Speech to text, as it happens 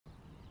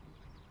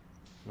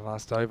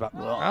Last over.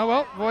 Oh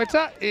well,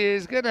 Voita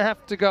is going to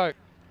have to go.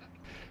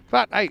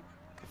 But hey,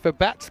 for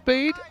bat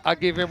speed, I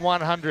give him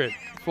 100.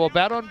 For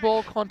bat on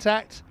ball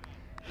contact,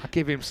 I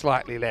give him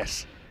slightly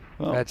less.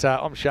 Well, but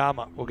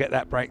O.Sharma will get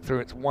that breakthrough.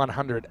 It's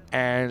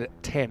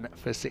 110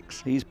 for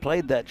 6. He's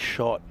played that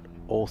shot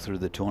all through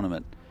the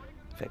tournament.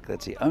 In fact,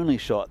 that's the only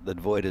shot that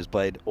Voit has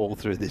played all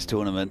through this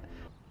tournament.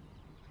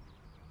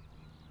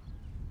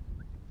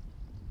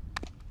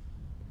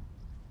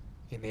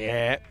 In the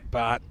air,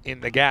 but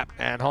in the gap,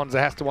 and Honza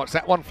has to watch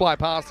that one fly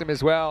past him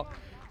as well.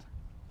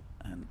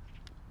 And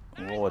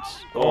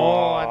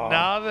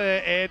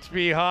another edge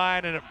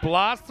behind, and it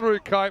blasts through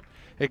Cope.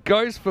 It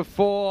goes for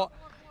 4,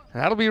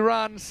 and that'll be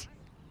runs.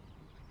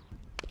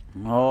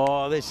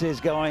 Oh, this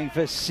is going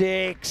for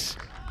 6.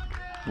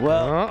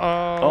 Well,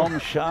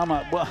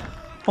 O.Sharma.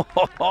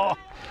 Well,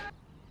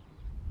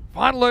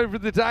 final over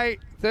of the day.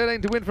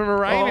 13 to win from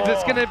Moravians.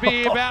 It's going to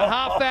be about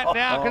half that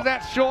now because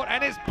that's short,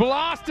 and it's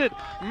blasted.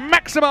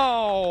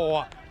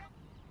 Maximo.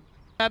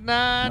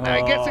 No,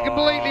 he gets it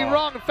completely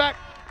wrong. In fact,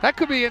 that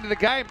could be the end of the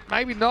game.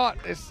 Maybe not.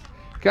 It's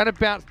going to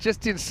bounce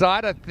just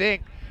inside, I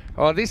think.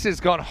 Oh, this has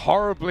gone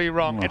horribly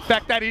wrong. In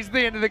fact, that is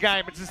the end of the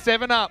game. It's a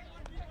 7-up.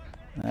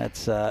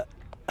 That's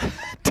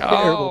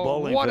terrible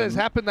bowling. What has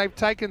happened? They've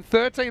taken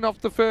 13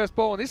 off the first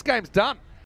ball, and this game's done.